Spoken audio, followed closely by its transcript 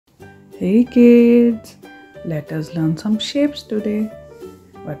Hey kids, let us learn some shapes today.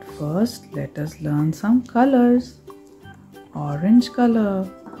 But first, let us learn some colors. Orange color,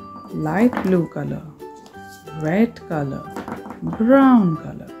 light blue color, red color, brown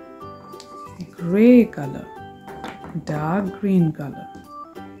color, gray color, dark green color,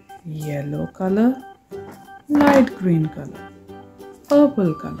 yellow color, light green color,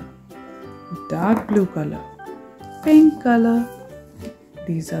 purple color, dark blue color, pink color.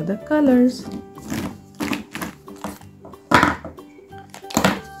 These are the colors.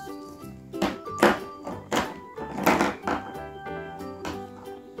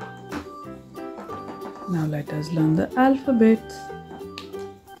 Now let us learn the alphabet.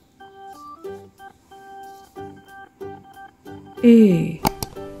 A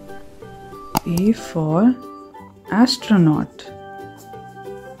for astronaut.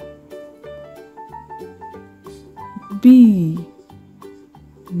 B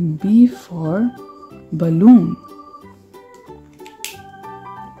for balloon.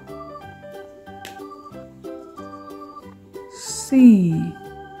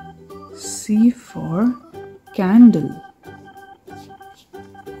 C for candle.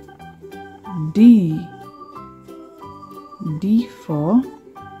 D for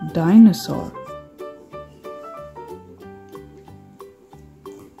dinosaur.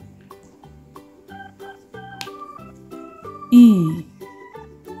 E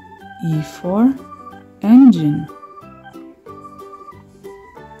for engine.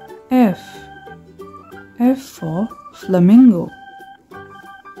 F for flamingo.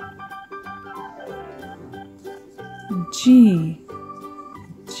 G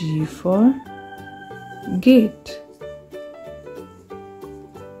for gate.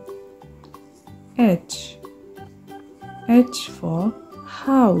 H for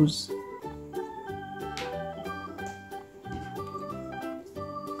house.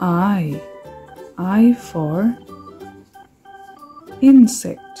 I for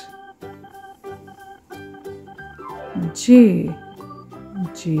insect. J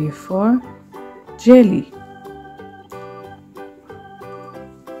for jelly.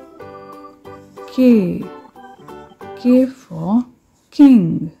 K for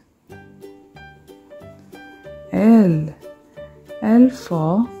king. L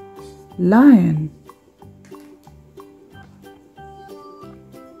for lion.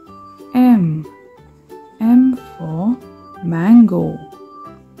 M for mango.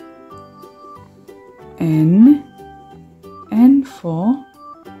 N for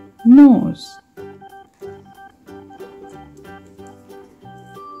nose.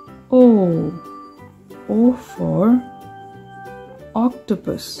 O for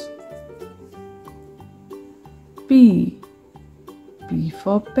octopus. P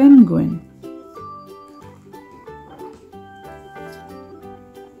for penguin.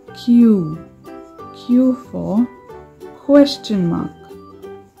 Q for question mark.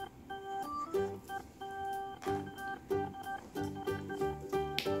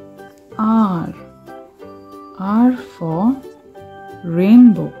 R for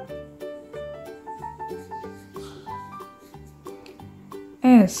rainbow.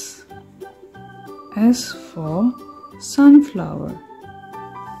 S for sunflower.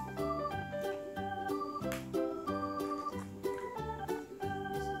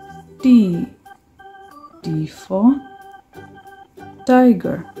 T for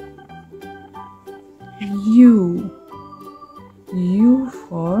tiger. U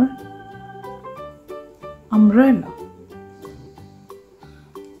for umbrella.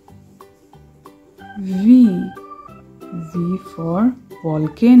 V for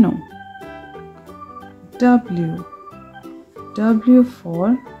volcano. W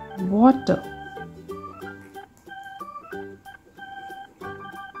for water.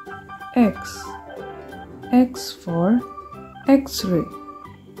 X for X-ray.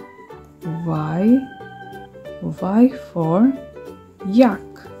 Y for yak.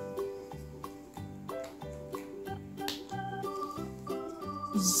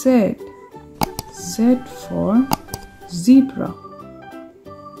 Z for zebra.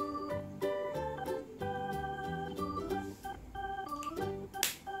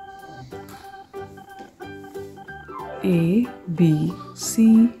 A B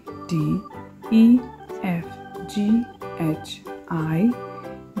C D E F G H I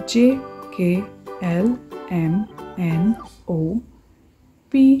J K L M N O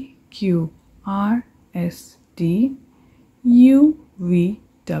P Q R S T U V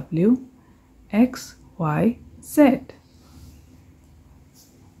W X Y Z.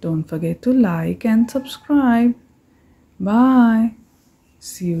 Don't forget to like and subscribe. Bye.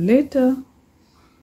 See you later.